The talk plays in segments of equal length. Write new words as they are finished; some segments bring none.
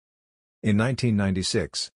In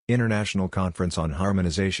 1996, International Conference on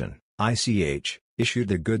Harmonization, ICH, issued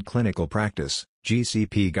the Good Clinical Practice,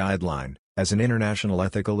 GCP Guideline, as an international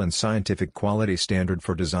ethical and scientific quality standard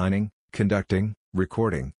for designing, conducting,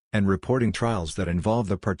 recording, and reporting trials that involve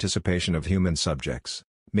the participation of human subjects.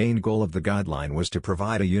 Main goal of the guideline was to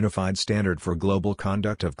provide a unified standard for global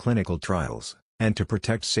conduct of clinical trials, and to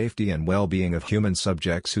protect safety and well-being of human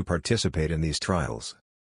subjects who participate in these trials.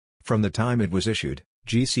 From the time it was issued,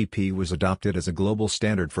 GCP was adopted as a global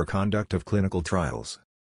standard for conduct of clinical trials.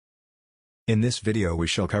 In this video we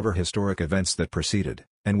shall cover historic events that preceded,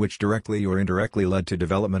 and which directly or indirectly led to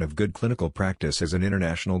development of good clinical practice as an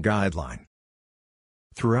international guideline.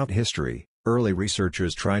 Throughout history, early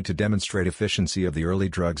researchers tried to demonstrate efficiency of the early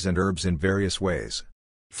drugs and herbs in various ways.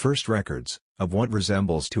 First records, of what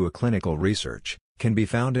resembles to a clinical research, can be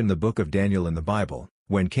found in the Book of Daniel in the Bible,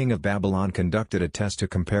 when King of Babylon conducted a test to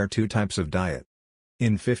compare two types of diet.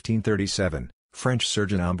 In 1537, French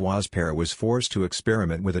surgeon Ambroise Paré was forced to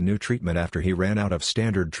experiment with a new treatment after he ran out of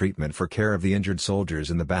standard treatment for care of the injured soldiers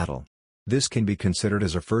in the battle. This can be considered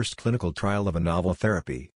as a first clinical trial of a novel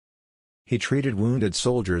therapy. He treated wounded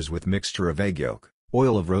soldiers with mixture of egg yolk,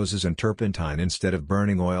 oil of roses and turpentine instead of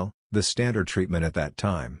burning oil, the standard treatment at that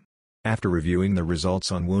time. After reviewing the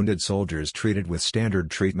results on wounded soldiers treated with standard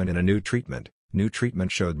treatment and a new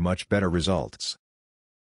treatment showed much better results.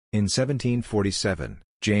 In 1747,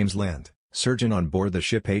 James Lind, surgeon on board the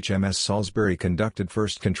ship HMS Salisbury, conducted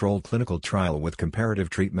first controlled clinical trial with comparative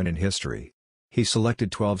treatment in history. He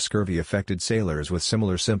selected 12 scurvy-affected sailors with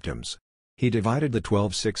similar symptoms. He divided the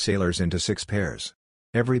 12 sick sailors into 6 pairs.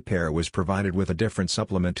 Every pair was provided with a different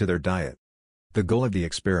supplement to their diet. The goal of the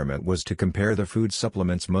experiment was to compare the food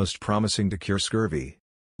supplements most promising to cure scurvy.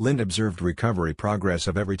 Lind observed recovery progress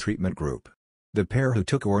of every treatment group. The pair who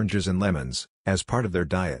took oranges and lemons, as part of their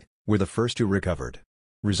diet, were the first who recovered.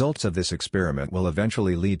 Results of this experiment will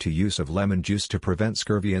eventually lead to use of lemon juice to prevent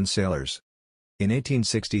scurvy in sailors. In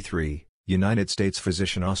 1863, United States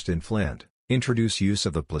physician Austin Flint introduced use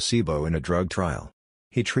of the placebo in a drug trial.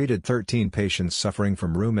 He treated 13 patients suffering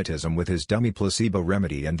from rheumatism with his dummy placebo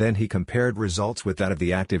remedy, and then he compared results with that of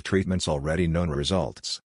the active treatment's already known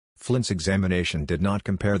results. Flint's examination did not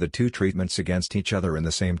compare the two treatments against each other in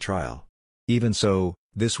the same trial. Even so,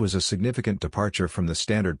 this was a significant departure from the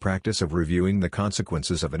standard practice of reviewing the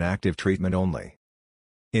consequences of an active treatment only.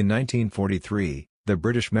 In 1943, the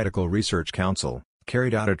British Medical Research Council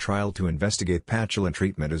carried out a trial to investigate patulin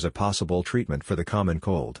treatment as a possible treatment for the common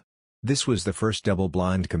cold. This was the first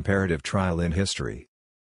double-blind comparative trial in history.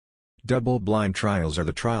 Double-blind trials are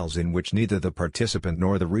the trials in which neither the participant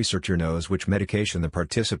nor the researcher knows which medication the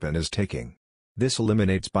participant is taking. This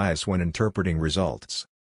eliminates bias when interpreting results.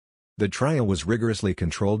 The trial was rigorously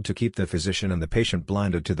controlled to keep the physician and the patient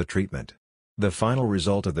blinded to the treatment. The final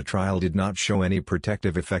result of the trial did not show any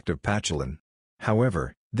protective effect of patulin.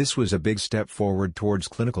 However, this was a big step forward towards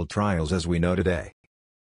clinical trials as we know today.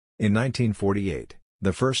 In 1948,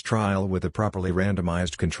 the first trial with a properly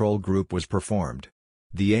randomized control group was performed.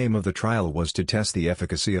 The aim of the trial was to test the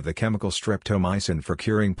efficacy of the chemical streptomycin for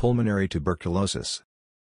curing pulmonary tuberculosis.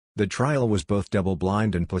 The trial was both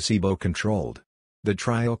double-blind and placebo-controlled. The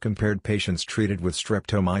trial compared patients treated with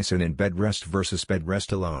streptomycin in bed rest versus bed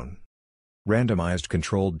rest alone. Randomized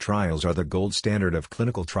controlled trials are the gold standard of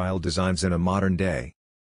clinical trial designs in a modern day.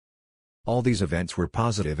 All these events were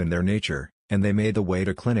positive in their nature, and they made the way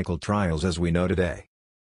to clinical trials as we know today.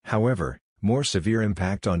 However, more severe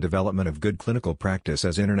impact on development of good clinical practice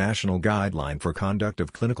as international guideline for conduct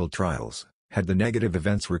of clinical trials had the negative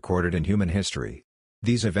events recorded in human history.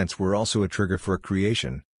 These events were also a trigger for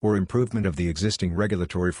creation or improvement of the existing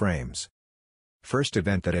regulatory frames. First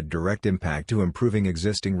event that had direct impact to improving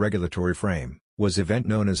existing regulatory frame was event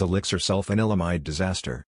known as Elixir sulfonylamide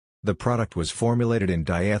disaster. The product was formulated in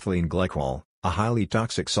diethylene glycol, a highly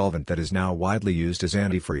toxic solvent that is now widely used as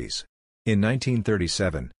antifreeze. In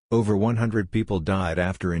 1937, over 100 people died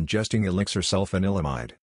after ingesting Elixir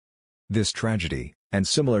sulfonylamide. This tragedy, and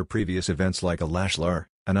similar previous events like Elixir,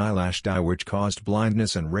 an eyelash dye which caused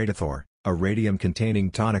blindness, and Radithor, a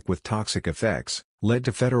radium-containing tonic with toxic effects, led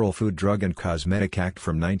to Federal Food, Drug and Cosmetic Act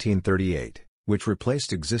from 1938, which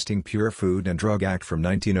replaced existing Pure Food and Drug Act from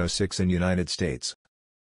 1906 in United States.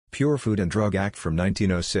 Pure Food and Drug Act from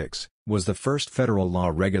 1906 was the first federal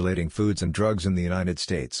law regulating foods and drugs in the United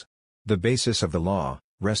States. The basis of the law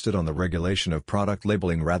rested on the regulation of product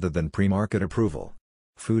labeling rather than pre-market approval.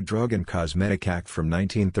 Food, Drug and Cosmetic Act from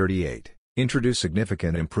 1938 introduced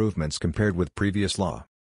significant improvements compared with previous law.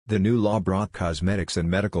 The new law brought cosmetics and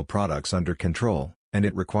medical products under control, and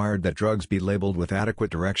it required that drugs be labeled with adequate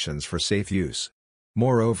directions for safe use.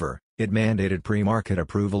 Moreover, It mandated pre-market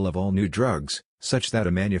approval of all new drugs, such that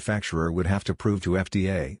a manufacturer would have to prove to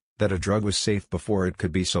FDA that a drug was safe before it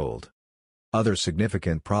could be sold. Other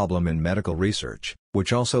significant problem in medical research,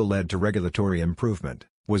 which also led to regulatory improvement,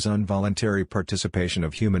 was involuntary participation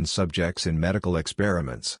of human subjects in medical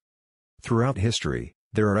experiments. Throughout history,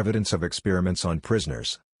 there are evidence of experiments on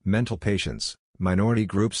prisoners, mental patients, minority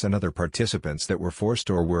groups and other participants that were forced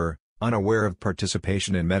or were unaware of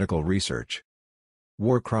participation in medical research.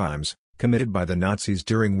 War crimes, committed by the Nazis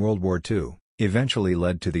during World War II, eventually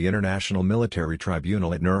led to the International Military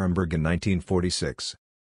Tribunal at Nuremberg in 1946.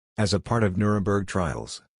 As a part of Nuremberg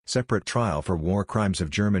trials, separate trial for war crimes of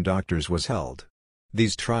German doctors was held.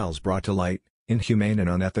 These trials brought to light inhumane and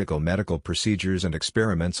unethical medical procedures and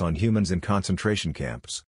experiments on humans in concentration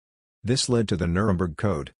camps. This led to the Nuremberg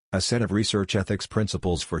Code, a set of research ethics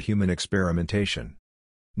principles for human experimentation.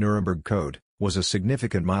 Nuremberg Code was a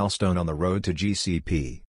significant milestone on the road to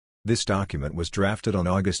GCP. This document was drafted on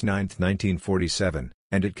August 9, 1947,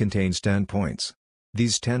 and it contains 10 points.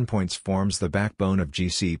 These 10 points forms the backbone of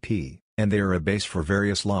GCP, and they are a base for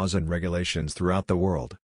various laws and regulations throughout the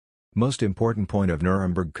world. Most important point of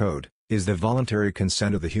Nuremberg Code is the voluntary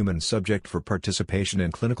consent of the human subject for participation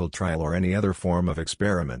in clinical trial or any other form of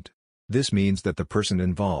experiment. This means that the person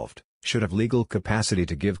involved should have legal capacity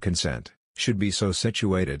to give consent, should be so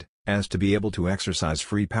situated as to be able to exercise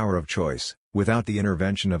free power of choice, without the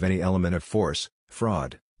intervention of any element of force,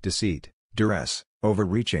 fraud, deceit, duress,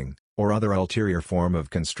 overreaching, or other ulterior form of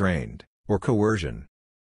constraint or coercion.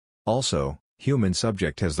 Also, human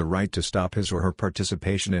subject has the right to stop his or her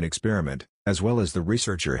participation in experiment, as well as the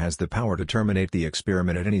researcher has the power to terminate the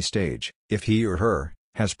experiment at any stage, if he or her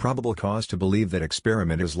has probable cause to believe that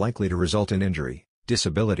experiment is likely to result in injury,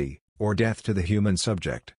 disability, or death to the human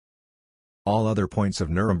subject. All other points of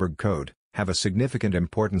Nuremberg Code have a significant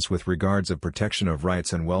importance with regards of protection of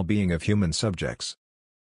rights and well-being of human subjects.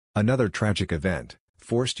 Another tragic event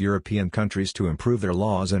forced European countries to improve their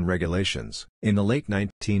laws and regulations. In the late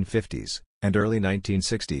 1950s and early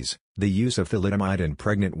 1960s, the use of thalidomide in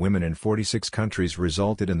pregnant women in 46 countries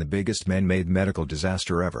resulted in the biggest man-made medical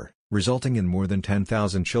disaster ever, resulting in more than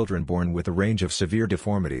 10,000 children born with a range of severe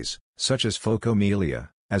deformities, such as phocomelia,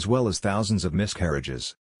 as well as thousands of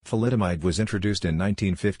miscarriages. Thalidomide was introduced in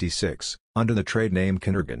 1956, under the trade name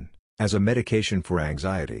Kindergan, as a medication for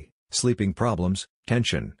anxiety, sleeping problems,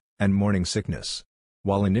 tension, and morning sickness.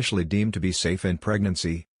 While initially deemed to be safe in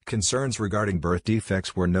pregnancy, concerns regarding birth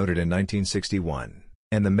defects were noted in 1961,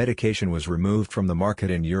 and the medication was removed from the market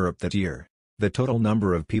in Europe that year. The total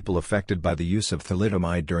number of people affected by the use of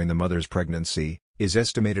thalidomide during the mother's pregnancy is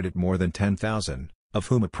estimated at more than 10,000, of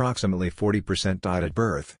whom approximately 40% died at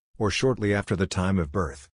birth, or shortly after the time of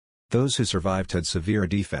birth. Those who survived had severe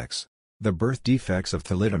defects. The birth defects of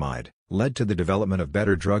thalidomide led to the development of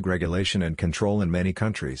better drug regulation and control in many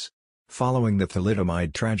countries. Following the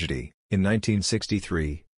thalidomide tragedy, in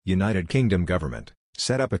 1963, United Kingdom government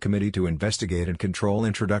set up a committee to investigate and control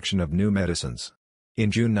introduction of new medicines. In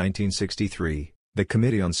June 1963, the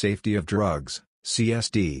Committee on Safety of Drugs,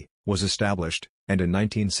 CSD, was established, and in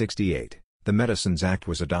 1968, the Medicines Act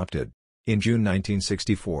was adopted. In June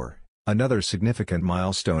 1964, another significant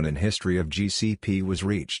milestone in history of GCP was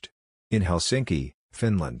reached. In Helsinki,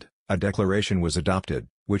 Finland, a declaration was adopted,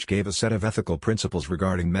 which gave a set of ethical principles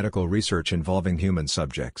regarding medical research involving human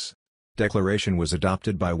subjects. Declaration was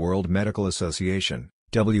adopted by World Medical Association,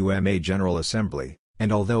 WMA General Assembly,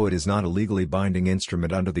 and although it is not a legally binding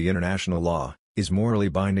instrument under the international law, is morally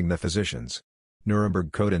binding the physicians.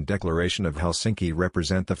 Nuremberg Code and Declaration of Helsinki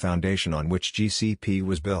represent the foundation on which GCP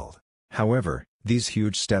was built. However, these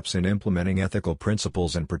huge steps in implementing ethical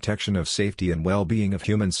principles and protection of safety and well-being of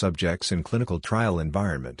human subjects in clinical trial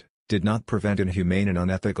environment did not prevent inhumane and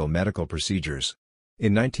unethical medical procedures.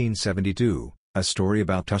 In 1972, a story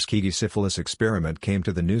about Tuskegee syphilis experiment came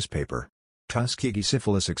to the newspaper. Tuskegee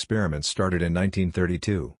syphilis experiment started in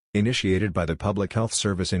 1932, initiated by the Public Health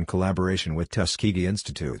Service in collaboration with Tuskegee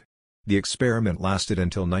Institute. The experiment lasted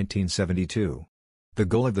until 1972. The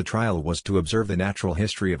goal of the trial was to observe the natural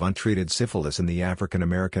history of untreated syphilis in the African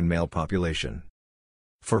American male population.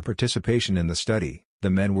 For participation in the study, the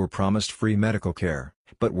men were promised free medical care,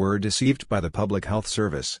 but were deceived by the Public Health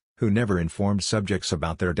Service, who never informed subjects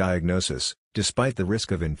about their diagnosis, despite the risk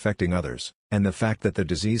of infecting others, and the fact that the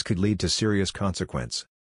disease could lead to serious consequence.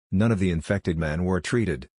 None of the infected men were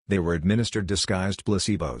treated, they were administered disguised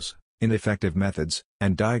placebos, ineffective methods,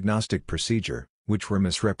 and diagnostic procedure, which were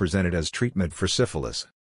misrepresented as treatment for syphilis.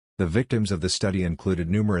 The victims of the study included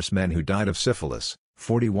numerous men who died of syphilis,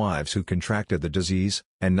 40 wives who contracted the disease,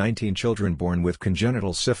 and 19 children born with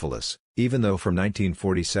congenital syphilis, even though from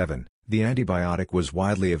 1947, The antibiotic was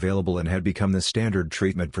widely available and had become the standard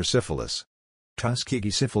treatment for syphilis.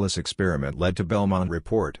 Tuskegee syphilis experiment led to Belmont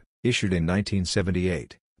Report, issued in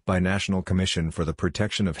 1978, by National Commission for the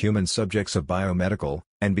Protection of Human Subjects of Biomedical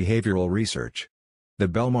and Behavioral Research. The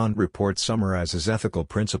Belmont Report summarizes ethical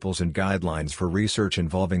principles and guidelines for research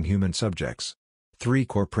involving human subjects. 3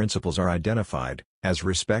 core principles are identified, as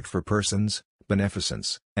respect for persons,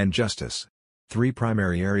 beneficence, and justice. 3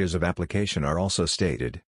 primary areas of application are also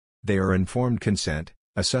stated. They are informed consent,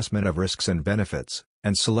 assessment of risks and benefits,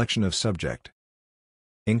 and selection of subject.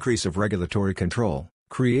 Increase of regulatory control.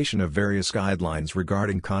 Creation of various guidelines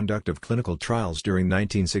regarding conduct of clinical trials during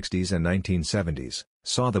 1960s and 1970s,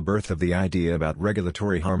 saw the birth of the idea about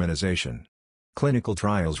regulatory harmonization. Clinical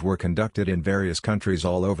trials were conducted in various countries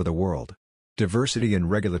all over the world. Diversity in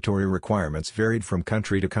regulatory requirements varied from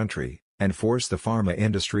country to country, and forced the pharma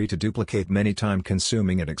industry to duplicate many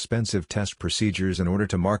time-consuming and expensive test procedures in order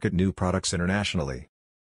to market new products internationally.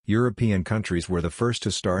 European countries were the first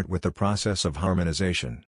to start with the process of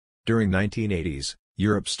harmonization. During 1980s,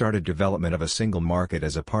 Europe started development of a single market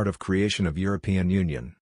as a part of creation of European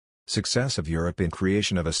Union. Success of Europe in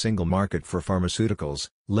creation of a single market for pharmaceuticals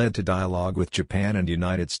led to dialogue with Japan and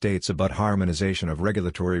United States about harmonization of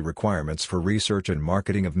regulatory requirements for research and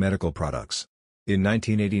marketing of medical products. In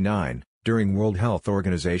 1989, during World Health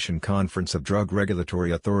Organization Conference of Drug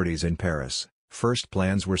Regulatory Authorities in Paris, first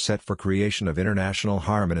plans were set for creation of International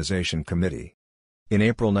Harmonization Committee. In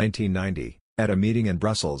April 1990, at a meeting in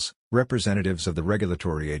Brussels, representatives of the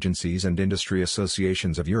regulatory agencies and industry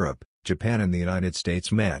associations of Europe, Japan and the United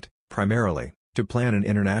States met, primarily, to plan an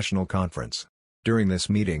international conference. During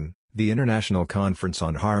this meeting, the International Conference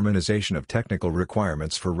on Harmonization of Technical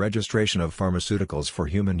Requirements for Registration of Pharmaceuticals for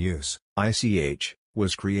Human Use, ICH,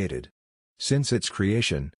 was created. Since its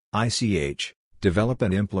creation, ICH develop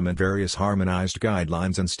and implement various harmonized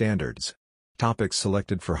guidelines and standards. Topics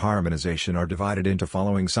selected for harmonization are divided into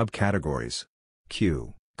following subcategories.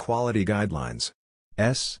 Q. Quality guidelines.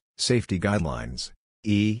 S. Safety guidelines.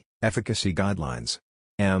 E. Efficacy guidelines.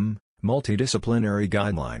 M. Multidisciplinary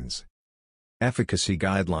guidelines. Efficacy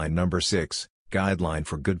Guideline Number 6, Guideline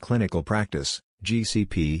for Good Clinical Practice,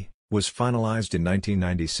 GCP, was finalized in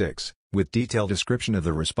 1996, with detailed description of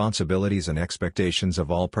the responsibilities and expectations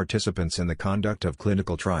of all participants in the conduct of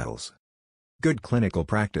clinical trials. Good Clinical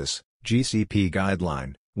Practice, GCP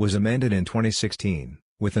Guideline, was amended in 2016,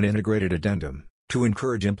 with an integrated addendum, to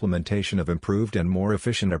encourage implementation of improved and more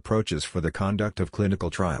efficient approaches for the conduct of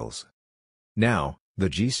clinical trials. Now, the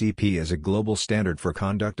GCP is a global standard for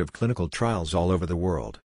conduct of clinical trials all over the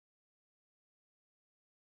world.